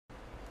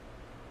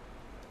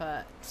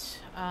but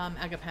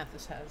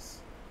Agapanthus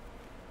has.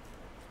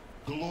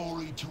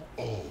 Glory to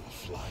all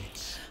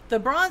flights. The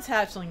bronze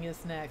hatchling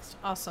is next.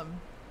 Awesome.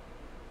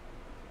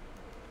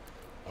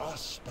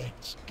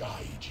 Aspects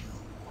guide you.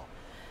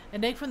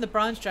 An egg from the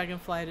bronze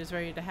dragonflight is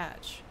ready to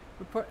hatch.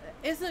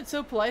 Isn't it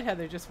so polite how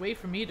they just wait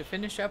for me to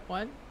finish up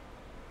one?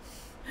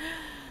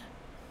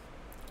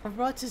 I've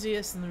brought to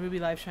Zeus and the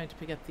Ruby Lifeshine to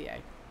pick up the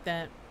egg.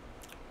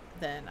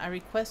 Then I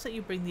request that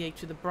you bring the egg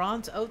to the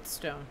bronze oath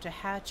stone to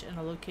hatch in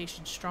a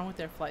location strong with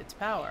their flight's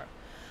power.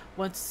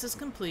 Once this is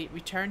complete,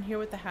 return here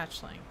with the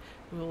hatchling.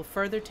 We will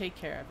further take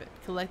care of it.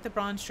 Collect the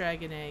bronze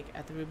dragon egg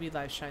at the Ruby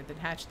Lifeshine, then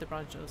hatch the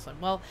bronze oath stone.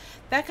 Well,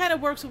 that kind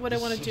of works with what I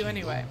want to do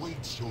anyway.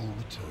 Awaits your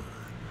return.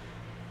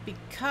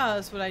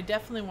 Because what I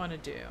definitely want to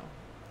do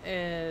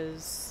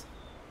is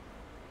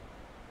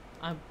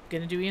I'm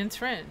going to do Ian's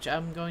Fringe.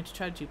 I'm going to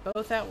try to do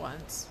both at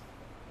once.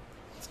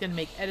 It's going to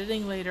make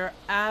editing later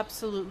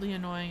absolutely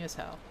annoying as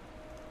hell.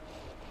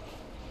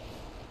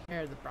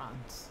 Here are the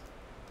bronze.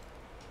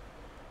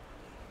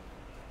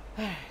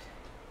 Alright.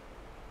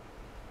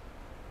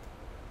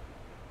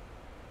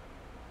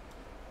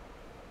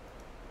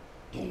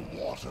 The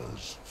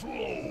waters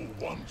flow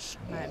once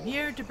more. I'm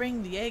here to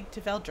bring the egg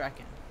to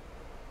Veldraken.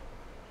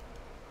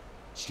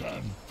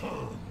 Stand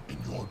firm in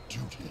your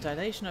duty. The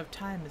dilation of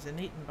time is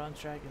innate in bronze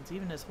dragons,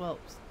 even as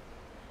whelps.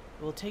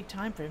 It will take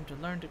time for him to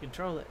learn to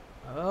control it.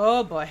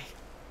 Oh boy.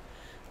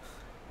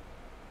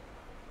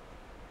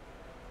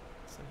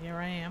 So here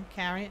I am,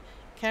 carrying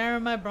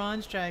my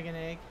bronze dragon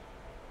egg.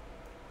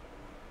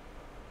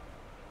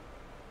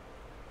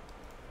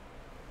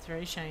 It's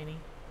very shiny.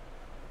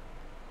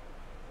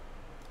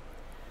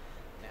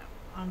 Now,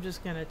 I'm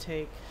just gonna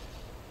take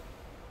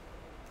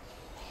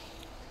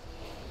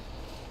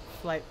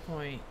flight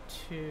point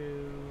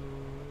to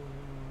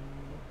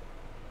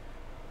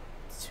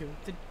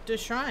the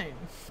shrine.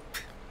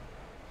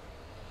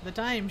 The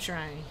time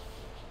shrine.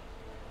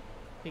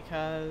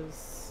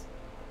 Because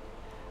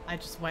I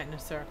just went in a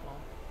circle.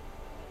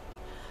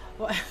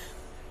 What?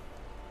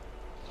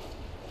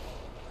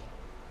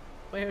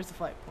 Where's the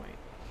flight point?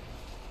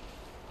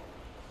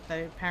 That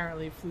I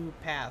apparently flew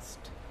past.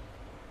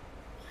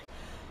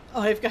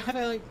 Oh, I got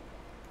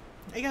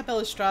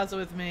Bellastraza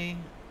with me.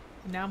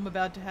 Now I'm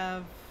about to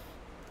have.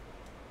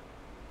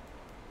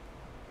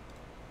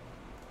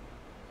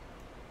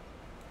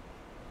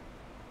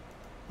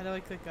 How do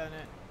I click on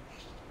it?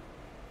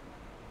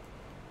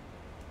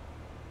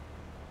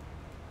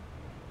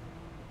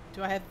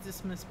 Do I have to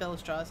dismiss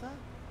Bellastraza?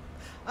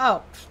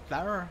 Oh,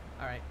 flower.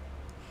 All right.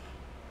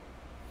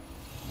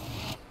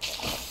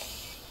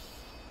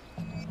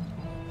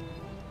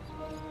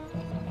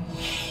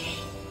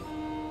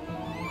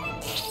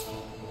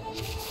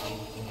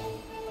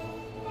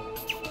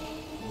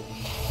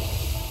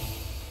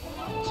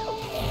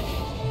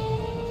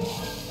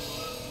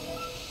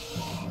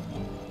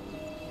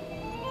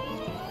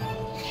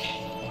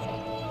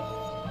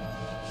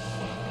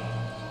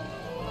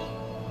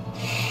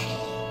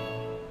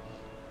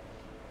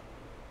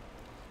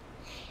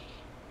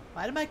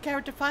 Why did my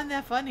character find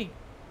that funny?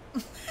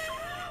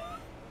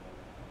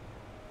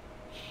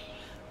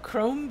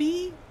 Chrome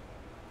bee?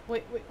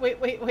 Wait.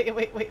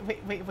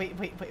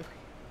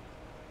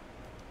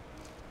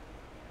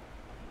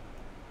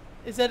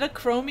 Is that a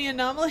chromie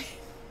anomaly?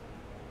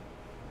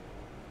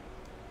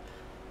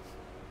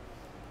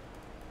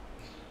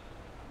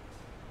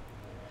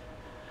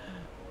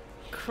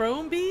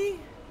 Chrome bee?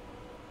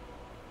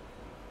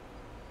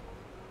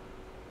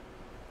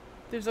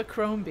 There's a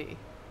chrome bee.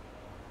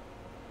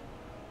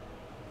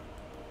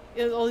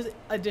 All these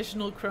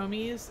additional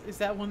chromies. Is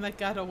that one that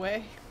got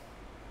away?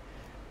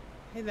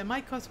 Hey, that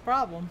might cause a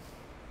problem.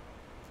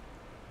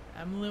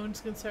 Emluin's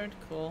concerned.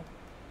 Cool.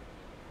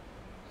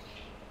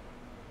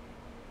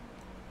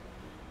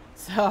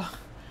 So,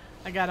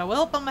 I got a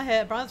whelp on my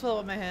head, bronze whelp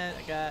on my head.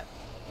 I got.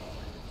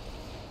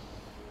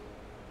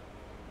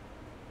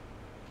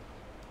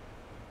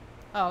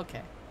 Oh,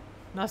 okay.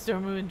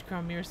 Nostromo and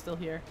Chromie are still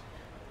here.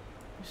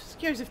 I was just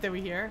curious if they were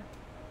here.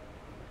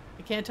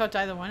 I can't talk to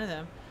either one of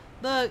them.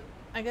 Look.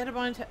 I got a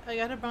bronze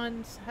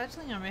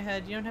hatchling on my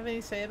head. You don't have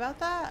anything to say about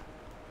that?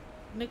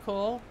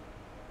 Nicole?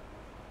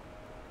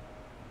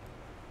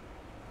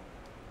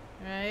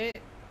 Right?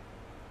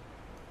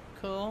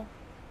 Cool.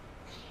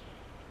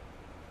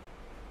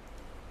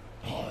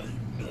 I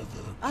never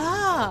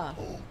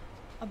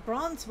a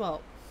bronze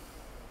whelp.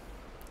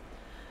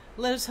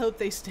 Let us hope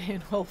they stay in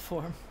whelp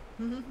form.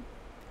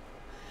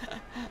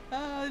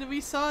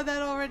 We saw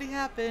that already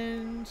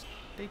happen.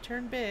 They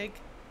turn big.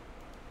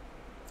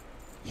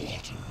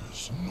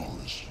 Waters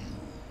nourish you.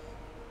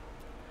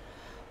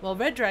 While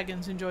red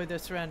dragons enjoy their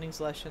surroundings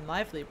lush and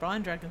lively,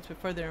 bronze dragons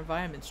prefer their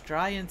environments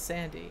dry and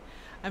sandy.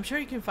 I'm sure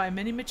you can find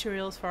many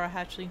materials for our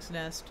hatchling's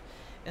nest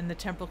in the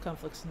temporal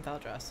conflicts in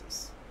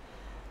Valdrassus.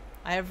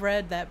 I have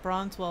read that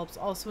bronze whelps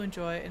also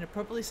enjoy an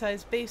appropriately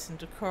sized basin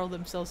to curl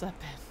themselves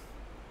up in.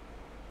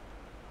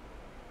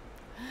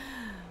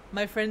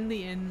 My friend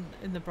the inn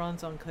in the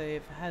Bronze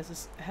Enclave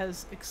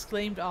has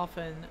exclaimed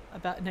often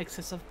about an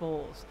excess of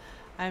bowls.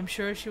 I'm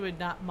sure she would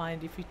not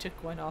mind if you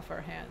took one off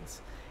our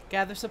hands.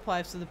 Gather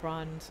supplies to the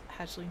bronze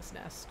hatchling's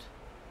nest.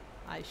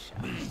 I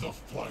shall. May the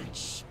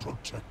flights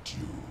protect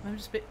you.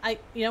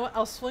 You know what?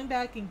 I'll swing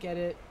back and get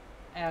it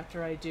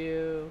after I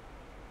do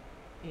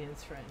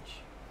Ian's French.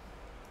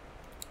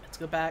 Let's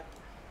go back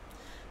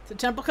to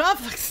Temple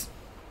Conflicts.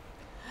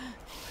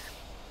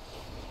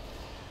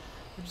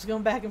 We're just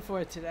going back and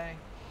forth today.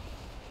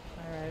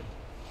 Alright.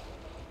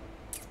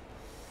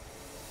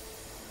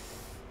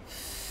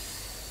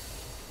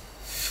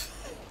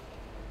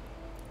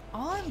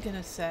 All I'm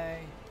gonna say...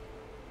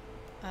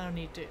 I don't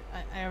need to...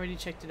 I already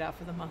checked it out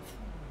for the month.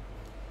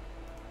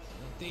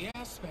 The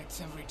aspects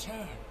have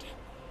returned.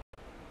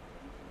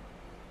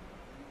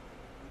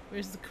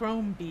 Where's the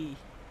chrome bee?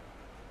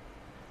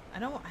 I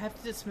don't have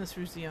to dismiss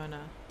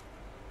Ruziona.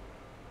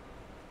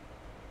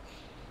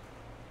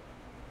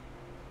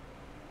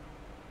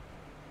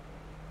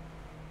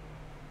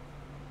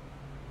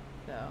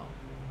 So.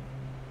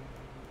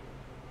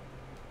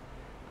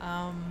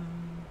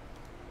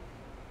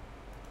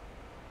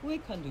 We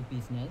can do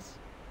business.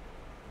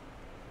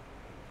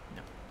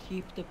 No.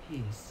 Keep the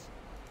peace.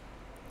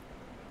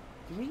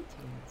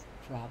 Greetings,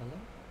 traveler.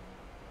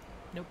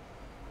 Nope.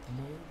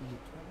 May the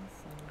eternal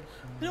sun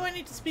shine. Who do I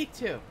need to speak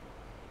to?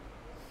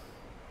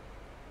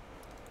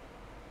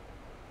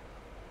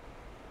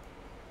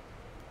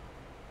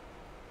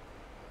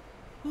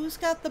 Who's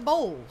got the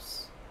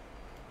bowls?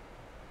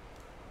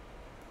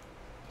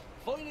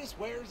 Finest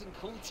wares and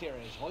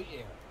cultures right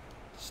here.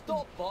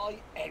 Stop by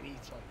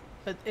anytime.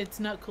 But it's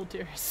not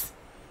Kultiris.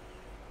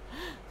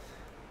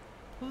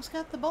 Who's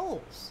got the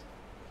bowls?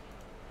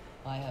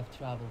 I have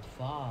traveled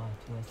far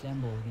to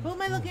assemble these. Who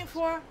am I looking goods.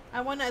 for?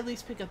 I want to at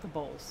least pick up the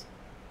bowls.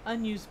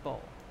 Unused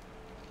bowl.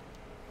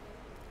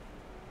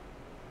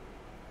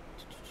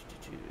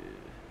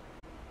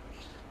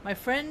 My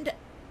friend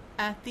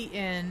at the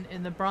inn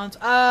in the bronze...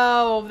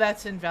 Oh,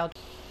 that's in Val...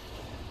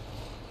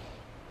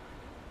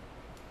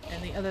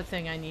 And the other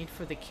thing I need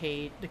for the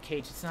cage...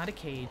 it's not a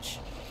cage.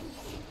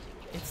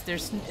 It's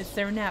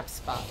their nap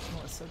spot,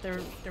 Melissa. They're...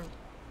 Alright.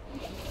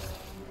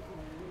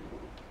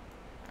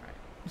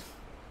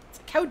 It's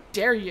like, how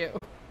dare you?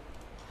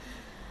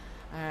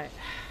 Alright.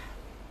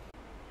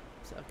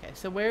 So, okay,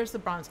 so where's the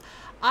bronze?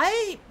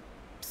 I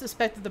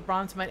suspected the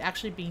bronze might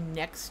actually be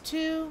next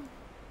to...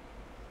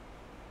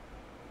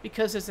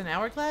 Because there's an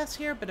hourglass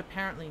here, but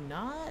apparently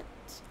not.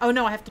 Oh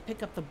no, I have to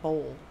pick up the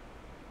bowl.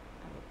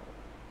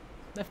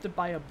 I have to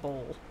buy a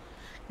bowl.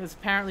 Because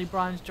apparently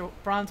bronze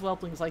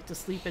whelplings like to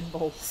sleep in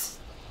bowls.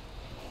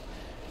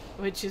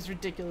 Which is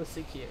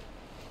ridiculously cute.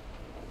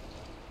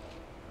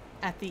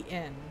 At the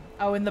inn.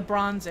 Oh, in the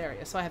bronze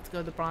area. So I have to go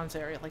to the bronze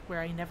area, like where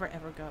I never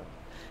ever go.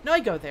 No, I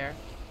go there.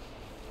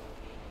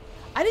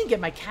 I didn't get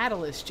my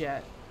catalyst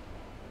yet.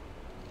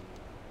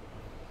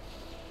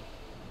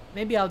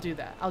 Maybe I'll do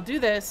that. I'll do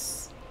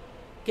this.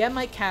 Get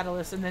my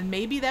catalyst, and then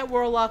maybe that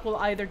warlock will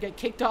either get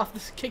kicked out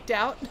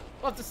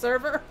off the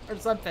server or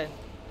something.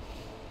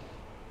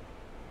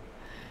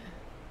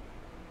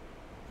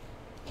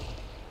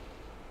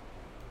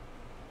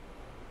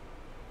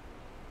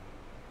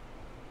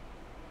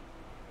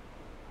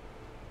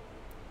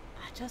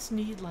 I just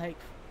need like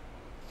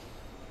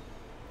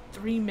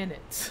 3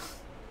 minutes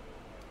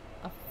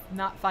of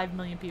not 5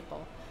 million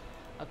people.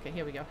 Okay,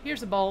 here we go.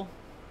 Here's a bowl.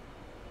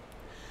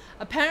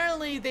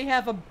 Apparently they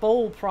have a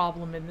bowl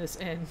problem in this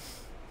inn.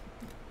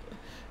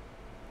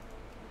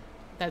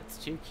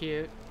 That's too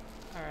cute.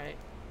 Alright.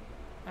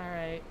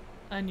 Alright.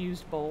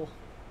 Unused bowl.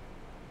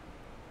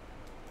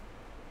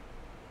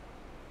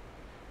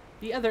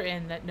 The other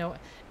inn that no...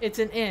 It's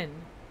an inn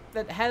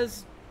that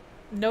has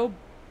no...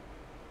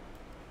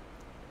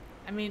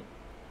 I mean...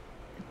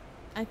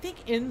 I think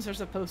inns are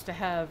supposed to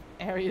have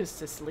areas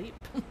to sleep.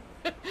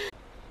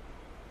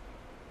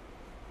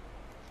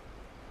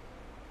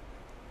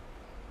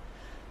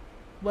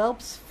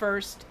 Whelp's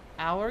first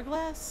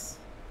hourglass?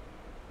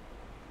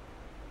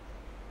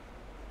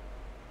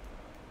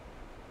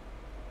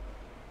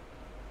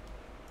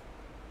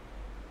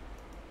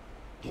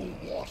 The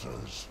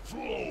waters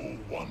flow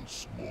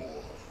once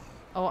more.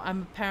 Oh,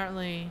 I'm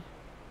apparently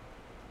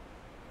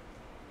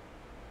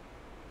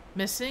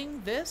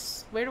missing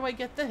this? Where do I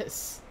get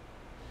this?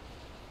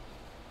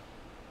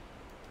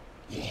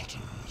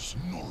 Waters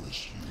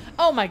nourish you.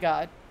 Oh my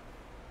god.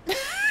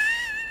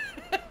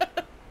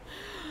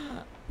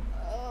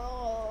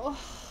 Oh.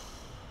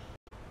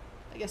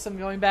 I guess I'm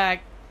going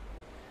back.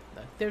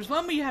 Look, there's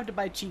one where you have to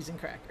buy cheese and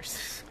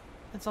crackers.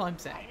 That's all I'm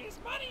saying. Time is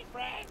money,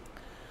 friend.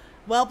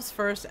 Whelp's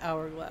first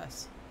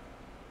hourglass.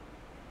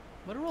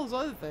 What are all those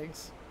other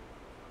things?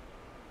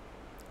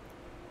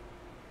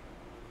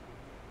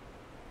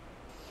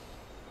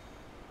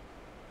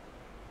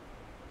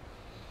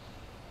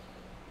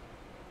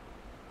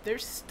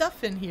 There's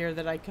stuff in here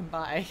that I can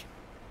buy.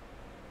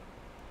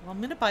 Well,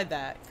 I'm gonna buy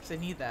that because I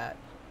need that.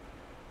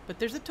 But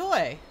there's a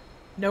toy.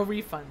 No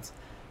refunds.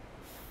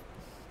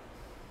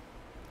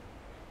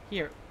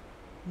 Here.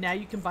 Now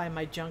you can buy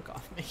my junk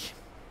off me.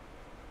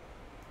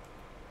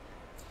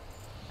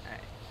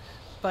 Alright.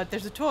 But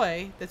there's a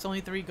toy that's only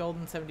 3 gold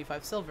and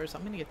 75 silver, so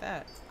I'm gonna get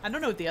that. I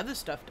don't know what the other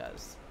stuff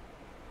does.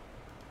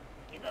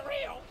 Keep it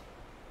real.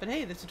 But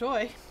hey, that's a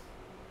toy.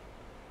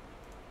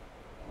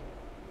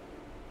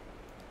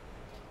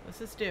 What's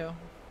this do?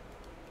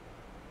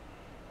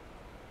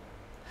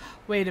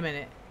 Wait a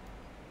minute.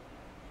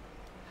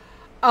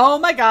 Oh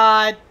my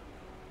god!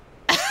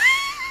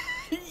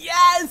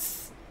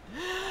 Yes!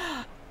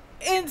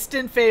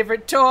 Instant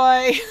favorite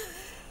toy!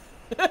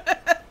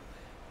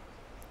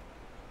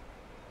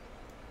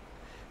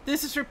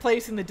 This is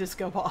replacing the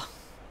disco ball.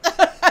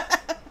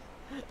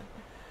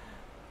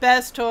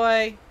 Best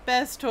toy.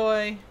 Best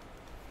toy.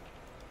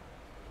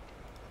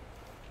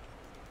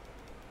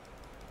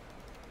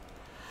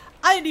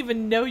 I didn't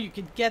even know you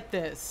could get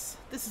this.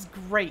 This is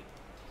great.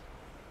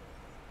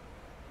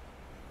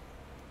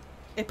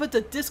 It puts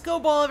a disco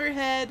ball over your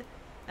head,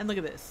 and look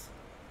at this.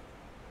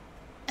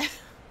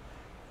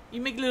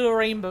 You make little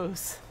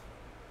rainbows.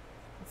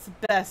 It's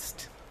the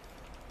best.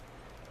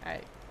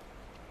 Alright.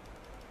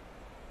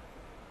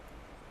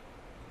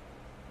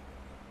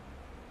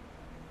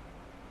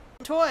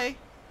 Toy.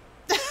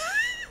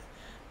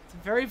 It's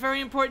a very,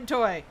 very important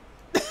toy.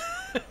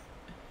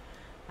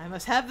 I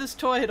must have this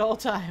toy at all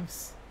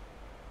times.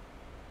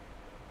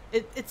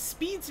 It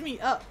speeds me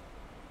up.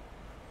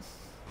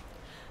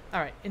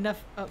 Alright,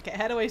 enough. Okay,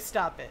 how do I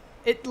stop it?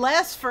 It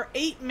lasts for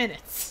 8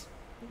 minutes.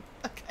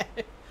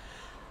 Okay.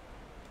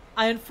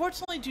 I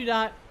unfortunately do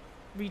not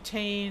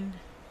retain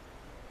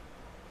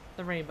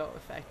the rainbow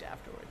effect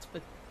afterwards,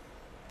 but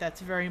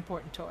that's a very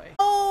important toy.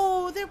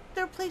 Oh, there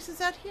are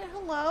places out here.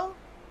 Hello.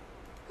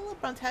 Hello,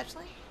 Bronze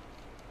Hatchling.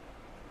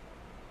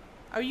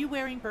 Are you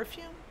wearing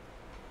perfume?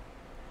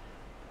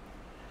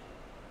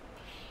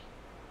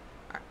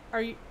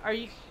 Are you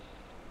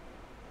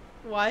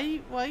why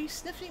are you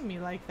sniffing me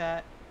like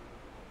that?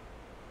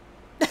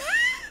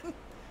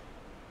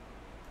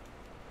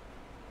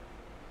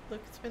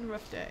 Look, it's been a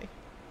rough day.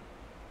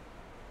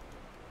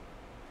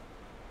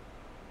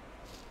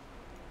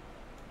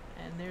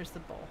 And there's the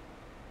bowl.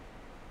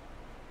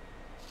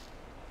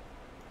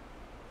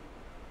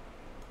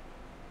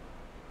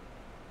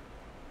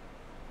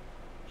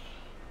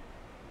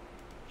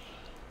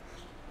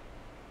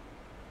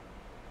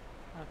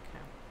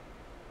 Okay.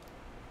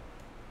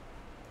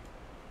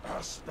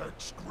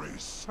 Aspect's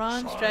grace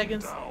Bronze shine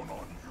dragons. down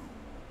on you.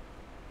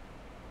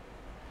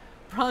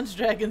 Bronze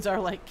dragons are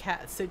like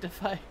cats. They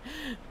defy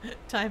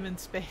time and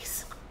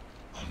space.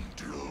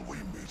 Until we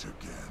meet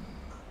again.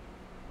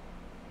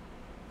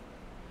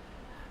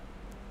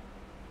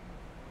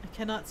 I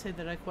cannot say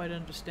that I quite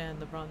understand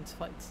the Bronze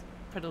Fight's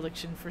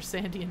predilection for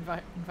sandy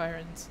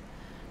environs.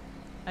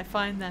 I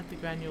find that the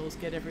granules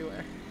get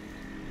everywhere.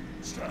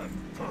 Stand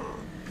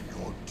firm in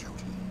your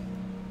duty.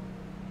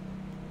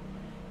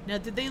 Now,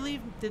 did they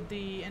leave? Did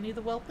any of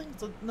the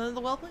Whelplings? None of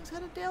the Whelplings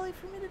had a daily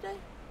for me today?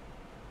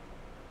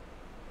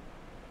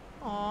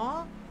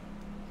 Aww.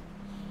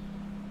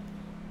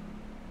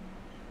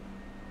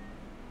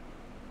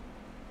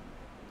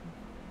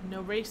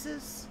 No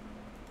races?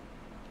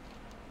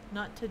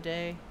 Not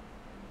today.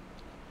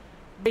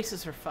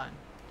 Races are fun.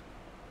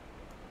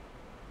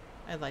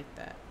 I like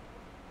that.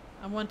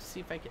 I want to see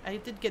if I could. I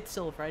did get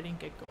silver. I didn't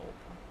get gold.